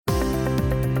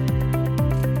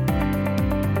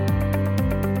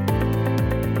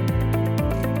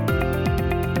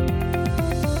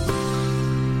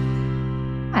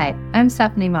I'm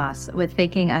Stephanie Moss with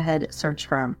Thinking Ahead Search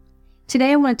Firm.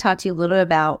 Today I want to talk to you a little bit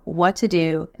about what to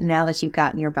do now that you've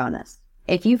gotten your bonus.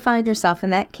 If you find yourself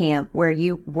in that camp where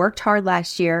you worked hard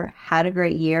last year, had a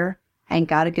great year, and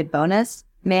got a good bonus,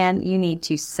 man, you need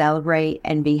to celebrate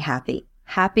and be happy.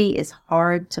 Happy is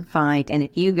hard to find, and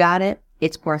if you got it,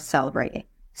 it's worth celebrating.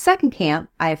 Second camp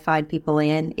I find people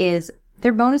in is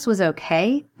their bonus was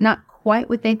okay, not quite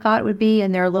what they thought it would be,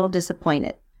 and they're a little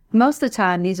disappointed. Most of the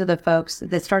time, these are the folks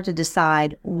that start to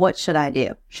decide, what should I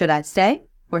do? Should I stay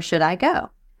or should I go?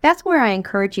 That's where I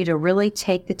encourage you to really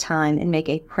take the time and make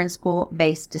a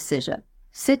principle-based decision.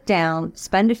 Sit down,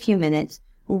 spend a few minutes,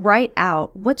 write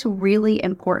out what's really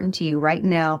important to you right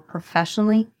now,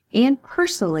 professionally and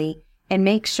personally, and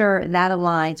make sure that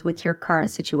aligns with your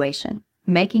current situation.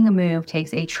 Making a move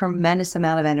takes a tremendous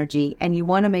amount of energy, and you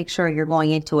want to make sure you're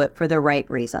going into it for the right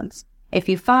reasons. If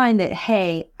you find that,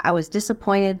 hey, I was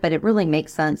disappointed, but it really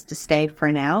makes sense to stay for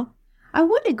now, I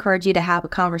would encourage you to have a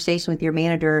conversation with your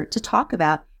manager to talk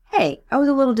about, hey, I was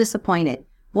a little disappointed.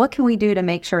 What can we do to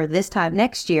make sure this time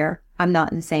next year I'm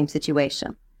not in the same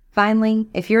situation? Finally,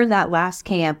 if you're in that last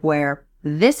camp where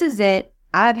this is it,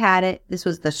 I've had it, this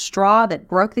was the straw that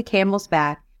broke the camel's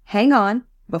back, hang on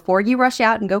before you rush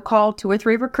out and go call 2 or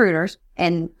 3 recruiters,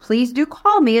 and please do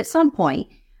call me at some point.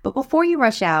 But before you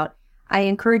rush out, I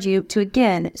encourage you to,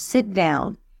 again, sit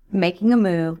down. Making a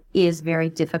move is very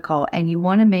difficult, and you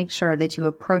want to make sure that you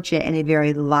approach it in a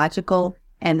very logical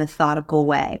and methodical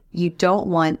way. You don't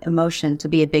want emotion to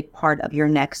be a big part of your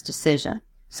next decision.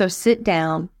 So sit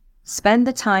down, spend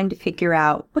the time to figure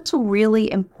out what's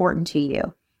really important to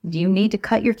you. Do you need to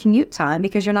cut your commute time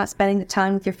because you're not spending the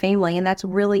time with your family and that's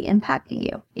really impacting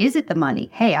you? Is it the money?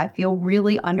 Hey, I feel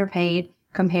really underpaid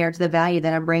compared to the value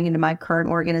that I'm bringing to my current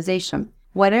organization.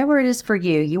 Whatever it is for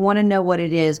you, you want to know what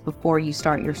it is before you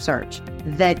start your search.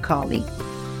 Then call me.